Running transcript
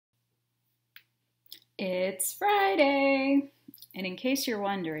It's Friday! And in case you're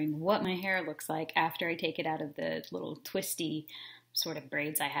wondering what my hair looks like after I take it out of the little twisty sort of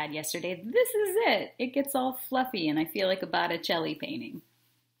braids I had yesterday, this is it! It gets all fluffy and I feel like a Botticelli painting.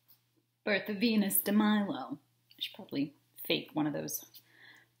 Birth of Venus de Milo. I should probably fake one of those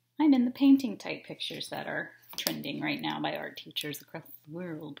I'm in the painting type pictures that are trending right now by art teachers across the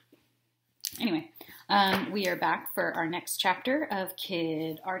world. Anyway, we are back for our next chapter of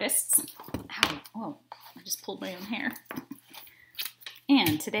Kid Artists. Ow, oh, I just pulled my own hair.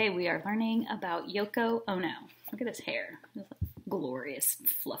 And today we are learning about Yoko Ono. Look at this hair. This glorious,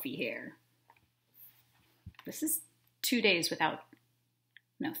 fluffy hair. This is third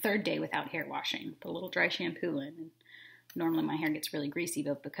day without hair washing. Put a little dry shampoo in. And normally my hair gets really greasy,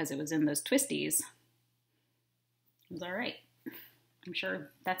 but because it was in those twisties, it was all right. I'm sure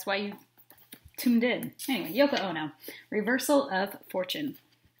that's why you tuned in. Anyway, Yoko Ono, Reversal of Fortune.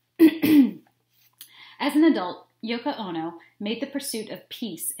 As an adult, Yoko Ono made the pursuit of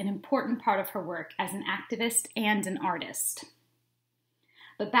peace an important part of her work as an activist and an artist.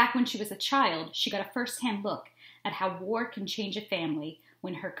 But back when she was a child, she got a first-hand look at how war can change a family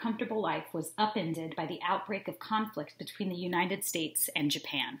when her comfortable life was upended by the outbreak of conflict between the United States and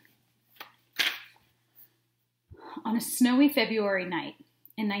Japan. On a snowy February night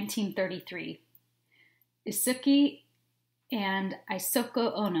in 1933, Isuki and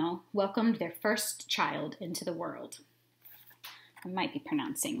Isoko Ono welcomed their first child into the world. I might be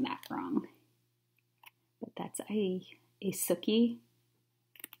pronouncing that wrong, but that's Isuki,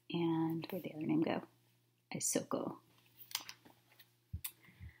 and where'd the other name go? Isoko.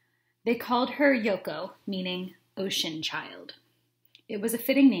 They called her Yoko, meaning ocean child. It was a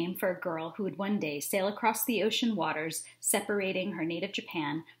fitting name for a girl who would one day sail across the ocean waters, separating her native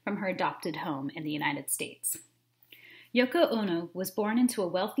Japan from her adopted home in the United States. Yoko Ono was born into a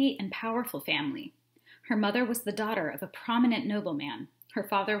wealthy and powerful family. Her mother was the daughter of a prominent nobleman. Her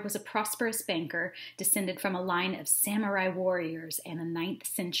father was a prosperous banker, descended from a line of samurai warriors and a 9th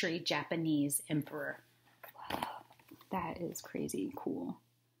century Japanese emperor. Wow, that is crazy cool.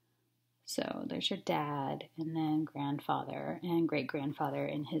 So there's your dad, and then grandfather and great-grandfather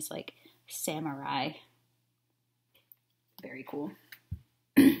and his, samurai. Very cool.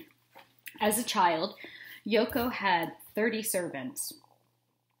 As a child, Yoko had 30 servants.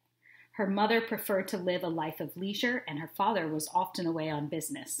 Her mother preferred to live a life of leisure, and her father was often away on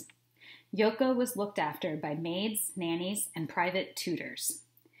business. Yoko was looked after by maids, nannies, and private tutors.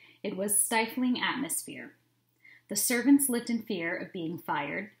 It was a stifling atmosphere. The servants lived in fear of being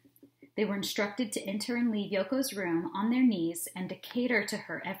fired. They were instructed to enter and leave Yoko's room on their knees and to cater to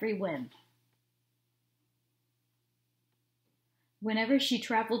her every whim. Whenever she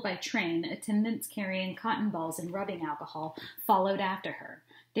traveled by train, attendants carrying cotton balls and rubbing alcohol followed after her.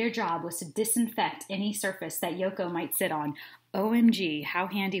 Their job was to disinfect any surface that Yoko might sit on. OMG, how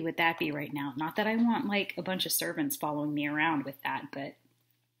handy would that be right now? Not that I want, a bunch of servants following me around with that, but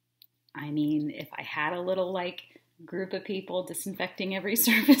I mean, if I had a little, group of people disinfecting every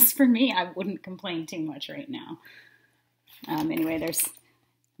surface for me, I wouldn't complain too much right now. Anyway, there's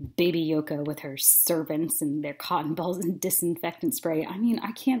baby Yoko with her servants and their cotton balls and disinfectant spray. I mean,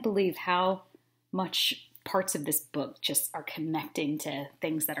 I can't believe how much parts of this book just are connecting to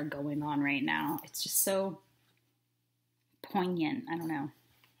things that are going on right now. It's just so poignant. I don't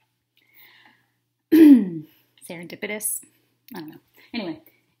know. Serendipitous? I don't know. Anyway,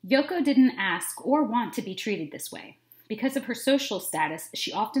 Yoko didn't ask or want to be treated this way. Because of her social status,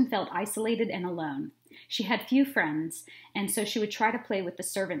 she often felt isolated and alone. She had few friends, and so she would try to play with the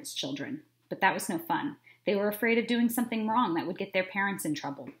servants' children. But that was no fun. They were afraid of doing something wrong that would get their parents in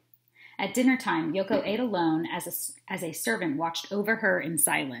trouble. At dinner time, Yoko ate alone as a servant watched over her in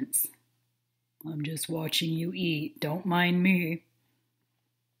silence. "I'm just watching you eat. Don't mind me."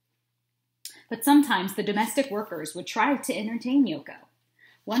 But sometimes the domestic workers would try to entertain Yoko.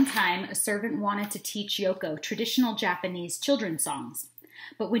 One time, a servant wanted to teach Yoko traditional Japanese children's songs.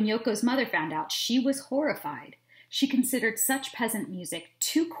 But when Yoko's mother found out, she was horrified. She considered such peasant music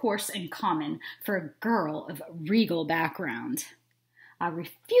too coarse and common for a girl of regal background. "I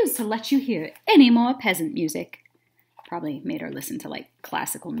refuse to let you hear any more peasant music." Probably made her listen to,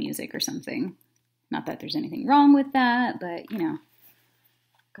 classical music or something. Not that there's anything wrong with that, but,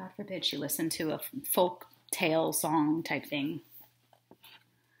 God forbid she listened to a folk tale song type thing.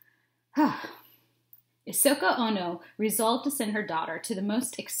 Isoko Ono resolved to send her daughter to the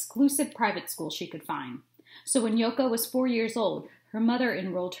most exclusive private school she could find. So when Yoko was 4 years old, her mother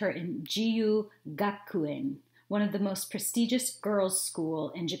enrolled her in Jiu Gakuen, one of the most prestigious girls'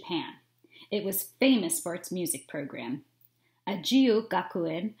 school in Japan. It was famous for its music program. At Jiu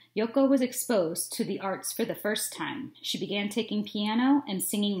Gakuen, Yoko was exposed to the arts for the first time. She began taking piano and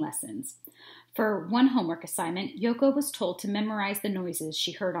singing lessons. For one homework assignment, Yoko was told to memorize the noises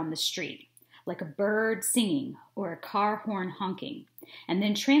she heard on the street, like a bird singing or a car horn honking, and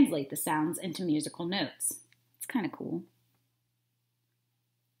then translate the sounds into musical notes. It's kind of cool.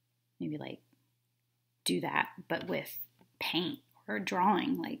 Maybe do that, but with paint or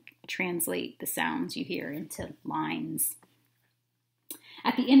drawing, translate the sounds you hear into lines.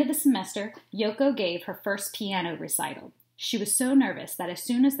 At the end of the semester, Yoko gave her first piano recital. She was so nervous that as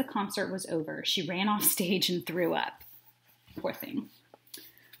soon as the concert was over, she ran off stage and threw up. Poor thing.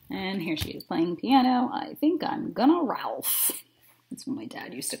 And here she is playing piano. I think I'm gonna Ralph. That's what my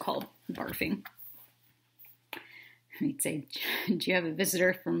dad used to call barfing. He'd say, do you have a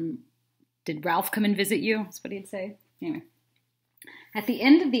visitor did Ralph come and visit you? That's what he'd say. Anyway. At the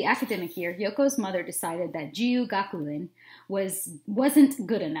end of the academic year, Yoko's mother decided that Jiu Gakuen wasn't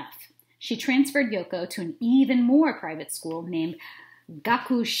good enough. She transferred Yoko to an even more private school named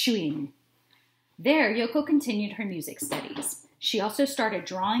Gakushuin. There, Yoko continued her music studies. She also started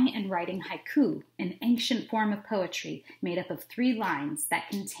drawing and writing haiku, an ancient form of poetry made up of 3 lines that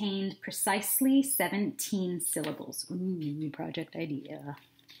contained precisely 17 syllables. Ooh, project idea.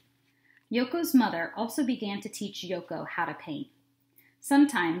 Yoko's mother also began to teach Yoko how to paint.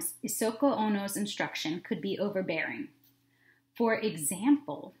 Sometimes, Yoko Ono's instruction could be overbearing. For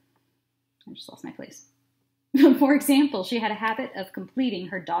example, I just lost my place. For example, she had a habit of completing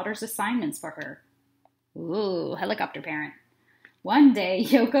her daughter's assignments for her. Ooh, helicopter parent. One day,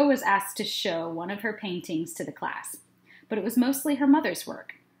 Yoko was asked to show one of her paintings to the class, but it was mostly her mother's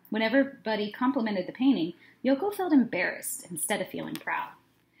work. When everybody complimented the painting, Yoko felt embarrassed instead of feeling proud.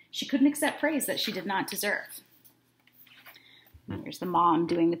 She couldn't accept praise that she did not deserve. There's the mom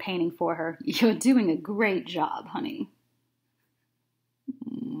doing the painting for her. You're doing a great job, honey.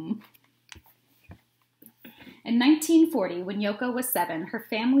 In 1940, when Yoko was 7, her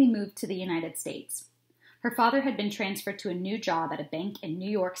family moved to the United States. Her father had been transferred to a new job at a bank in New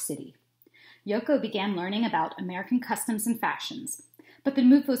York City. Yoko began learning about American customs and fashions, but the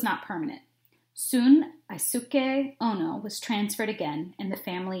move was not permanent. Soon, Yoko Ono was transferred again, and the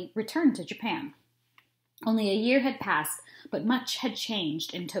family returned to Japan. Only a year had passed, but much had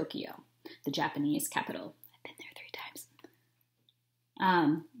changed in Tokyo, the Japanese capital. I've been there 3 times.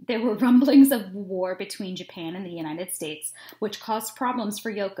 There were rumblings of war between Japan and the United States, which caused problems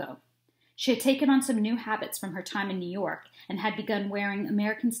for Yoko. She had taken on some new habits from her time in New York and had begun wearing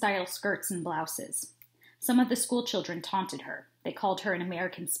American-style skirts and blouses. Some of the school children taunted her. They called her an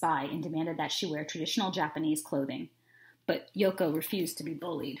American spy and demanded that she wear traditional Japanese clothing. But Yoko refused to be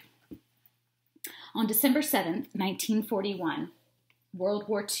bullied. On December 7, 1941, World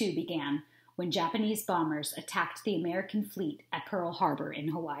War II began when Japanese bombers attacked the American fleet at Pearl Harbor in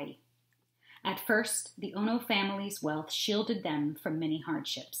Hawaii. At first, the Ono family's wealth shielded them from many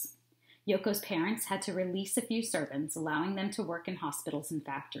hardships. Yoko's parents had to release a few servants, allowing them to work in hospitals and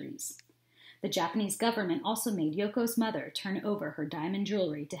factories. The Japanese government also made Yoko's mother turn over her diamond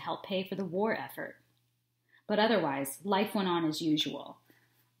jewelry to help pay for the war effort. But otherwise, life went on as usual.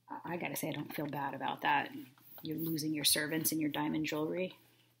 I gotta say, I don't feel bad about that. You're losing your servants and your diamond jewelry.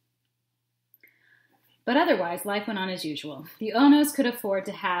 But otherwise, life went on as usual. The Onos could afford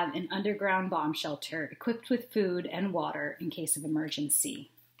to have an underground bomb shelter equipped with food and water in case of emergency.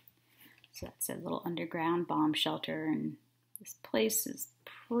 So that's a little underground bomb shelter, and this place is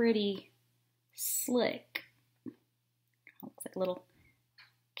pretty slick. Looks like a little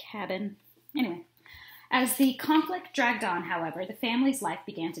cabin. Anyway, as the conflict dragged on, however, the family's life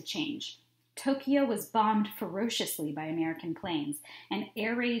began to change. Tokyo was bombed ferociously by American planes, and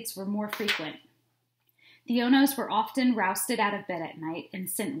air raids were more frequent. The Onos were often rousted out of bed at night and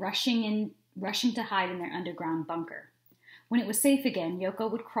sent rushing to hide in their underground bunker. When it was safe again,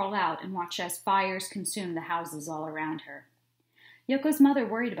 Yoko would crawl out and watch as fires consumed the houses all around her. Yoko's mother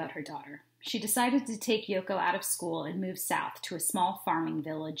worried about her daughter. She decided to take Yoko out of school and move south to a small farming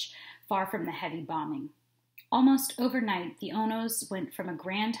village far from the heavy bombing. Almost overnight, the Onos went from a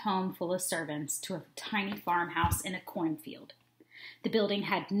grand home full of servants to a tiny farmhouse in a cornfield. The building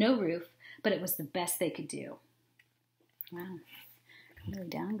had no roof, but it was the best they could do. Wow, really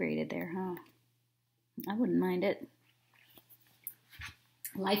downgraded there, huh? I wouldn't mind it.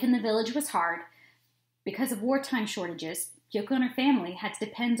 Life in the village was hard. Because of wartime shortages, Yoko and her family had to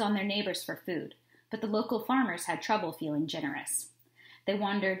depend on their neighbors for food, but the local farmers had trouble feeling generous. They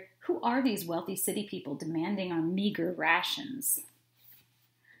wondered, who are these wealthy city people demanding our meager rations?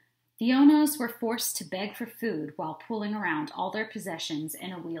 The Onos were forced to beg for food while pulling around all their possessions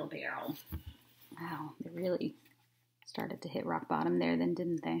in a wheelbarrow. Wow, they're really Started to hit rock bottom there then,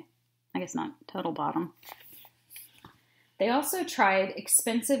 didn't they? I guess not total bottom. They also traded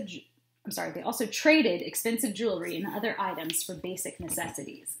expensive jewelry and other items for basic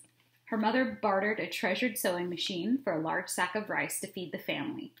necessities. Her mother bartered a treasured sewing machine for a large sack of rice to feed the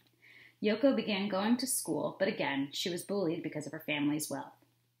family. Yoko began going to school, but again, she was bullied because of her family's wealth.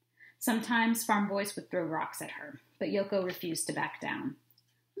 Sometimes farm boys would throw rocks at her, but Yoko refused to back down.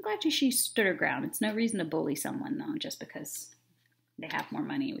 I'm glad she stood her ground. It's no reason to bully someone, though, just because they have more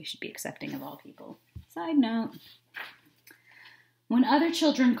money. We should be accepting of all people. Side note. When other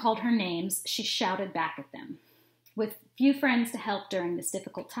children called her names, she shouted back at them. With few friends to help during this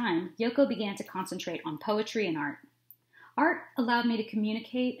difficult time, Yoko began to concentrate on poetry and art. Art allowed me to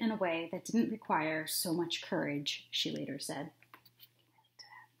communicate in a way that didn't require so much courage, she later said.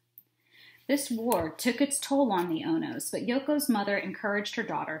 This war took its toll on the Onos, but Yoko's mother encouraged her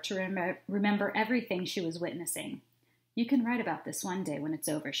daughter to remember everything she was witnessing. You can write about this one day when it's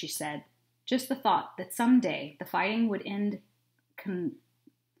over, she said. Just the thought that someday the fighting would end. I'm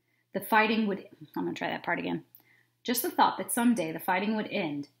going to try that part again. Just the thought that someday the fighting would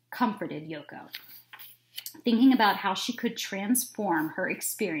end comforted Yoko. Thinking about how she could transform her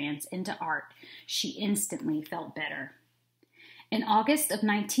experience into art, she instantly felt better. In August of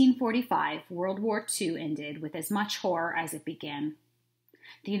 1945, World War II ended with as much horror as it began.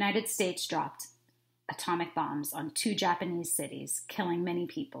 The United States dropped atomic bombs on 2 Japanese cities, killing many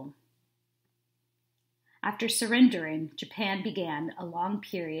people. After surrendering, Japan began a long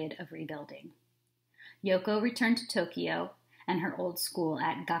period of rebuilding. Yoko returned to Tokyo and her old school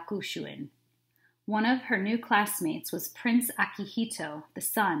at Gakushuin. One of her new classmates was Prince Akihito, the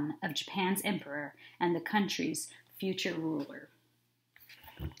son of Japan's emperor and the country's future ruler.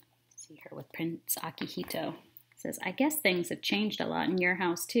 See her with Prince Akihito. Says, I guess things have changed a lot in your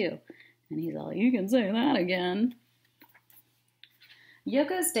house too. And he's all, you can say that again.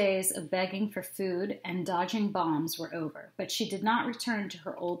 Yoko's days of begging for food and dodging bombs were over, but she did not return to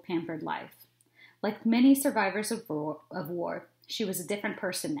her old pampered life. Like many survivors of war, she was a different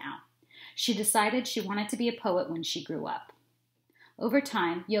person now. She decided she wanted to be a poet when she grew up. Over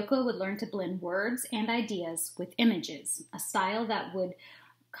time, Yoko would learn to blend words and ideas with images, a style that would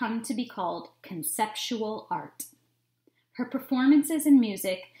come to be called conceptual art. Her performances in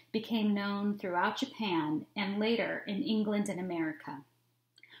music became known throughout Japan and later in England and America.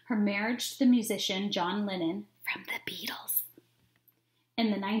 Her marriage to the musician John Lennon from the Beatles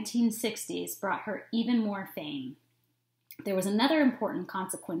in the 1960s brought her even more fame. There was another important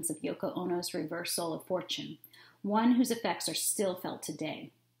consequence of Yoko Ono's reversal of fortune, one whose effects are still felt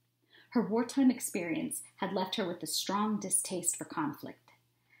today. Her wartime experience had left her with a strong distaste for conflict.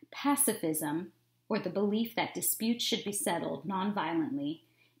 Pacifism, or the belief that disputes should be settled nonviolently,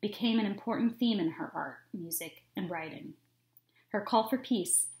 became an important theme in her art, music, and writing. Her call for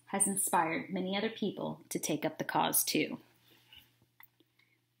peace has inspired many other people to take up the cause too.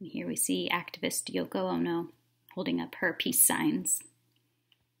 And here we see activist Yoko Ono holding up her peace signs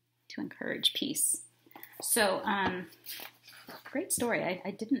to encourage peace. So, great story.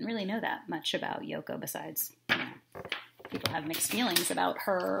 I didn't really know that much about Yoko besides, people have mixed feelings about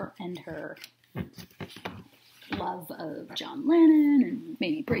her and her love of John Lennon and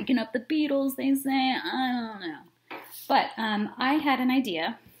maybe breaking up the Beatles, they say. I don't know. But I had an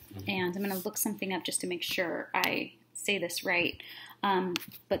idea, and I'm going to look something up just to make sure I say this right.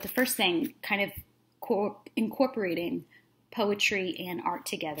 But the first thing, kind of incorporating poetry and art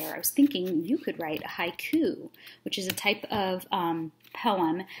together, I was thinking you could write a haiku, which is a type of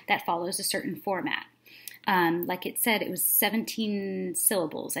poem that follows a certain format. Like it said, it was 17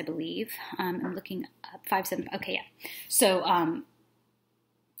 syllables, I believe. I'm looking up 5, 7. Okay, yeah. So,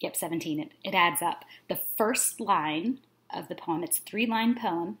 17. It adds up. The first line of the poem, it's a 3-line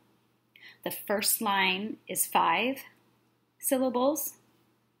poem. The first line is 5 syllables.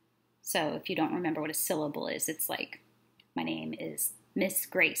 So if you don't remember what a syllable is, it's like, my name is Miss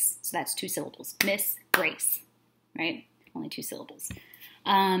Grace. So that's 2 syllables. Miss Grace, right? Only 2 syllables.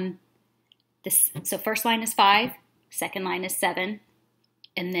 So first line is 5, second line is 7,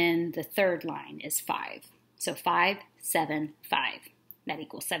 and then the third line is 5. So 5, 7, 5. That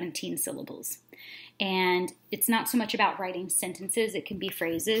equals 17 syllables. And it's not so much about writing sentences, it can be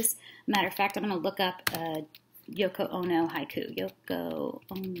phrases. Matter of fact, I'm going to look up Yoko Ono haiku. Yoko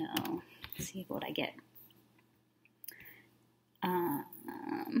Ono. Let's see what I get.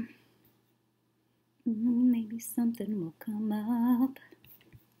 Maybe something will come up.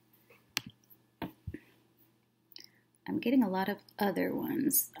 I'm getting a lot of other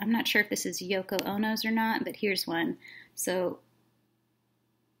ones. I'm not sure if this is Yoko Ono's or not, but here's one. So,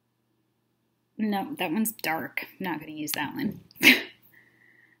 No, that one's dark. I'm not going to use that one.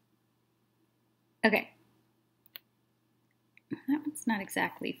 Okay. That one's not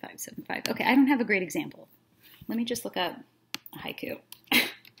exactly 575. Okay, I don't have a great example. Let me just look up a haiku.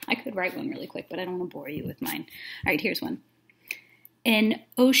 I could write one really quick, but I don't want to bore you with mine. All right, here's one. An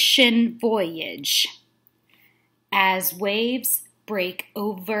ocean voyage. As waves break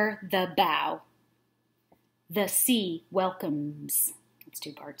over the bow, the sea welcomes. It's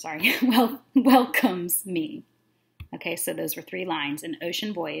two parts, sorry. Welcomes me. Okay, so those were 3 lines. An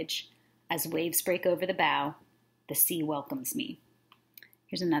ocean voyage. As waves break over the bow, the sea welcomes me.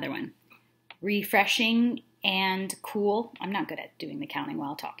 Here's another one. Refreshing and cool. I'm not good at doing the counting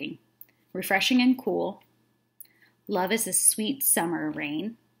while talking. Refreshing and cool. Love is a sweet summer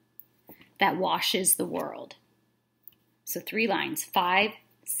rain that washes the world. So 3 lines, 5,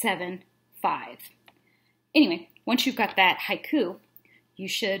 7, 5. Anyway, once you've got that haiku, you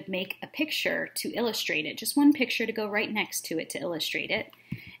should make a picture to illustrate it. Just one picture to go right next to it to illustrate it.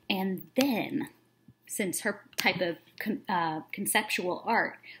 And then, since her type of conceptual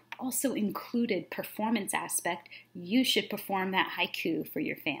art also included performance aspect, you should perform that haiku for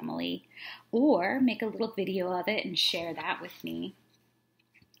your family or make a little video of it and share that with me,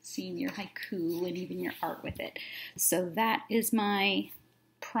 seeing your haiku and even your art with it. So that is my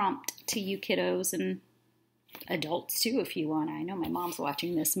prompt to you kiddos and adults too if you want. I know my mom's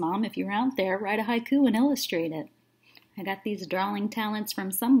watching this. Mom, if you're out there, write a haiku and illustrate it. I got these drawing talents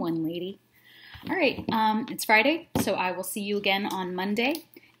from someone, lady. All right, it's Friday, so I will see you again on Monday.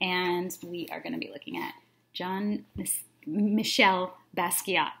 And we are going to be looking at Jean-Michel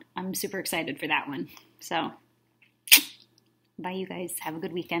Basquiat. I'm super excited for that one. So, bye, you guys. Have a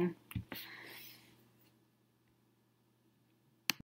good weekend.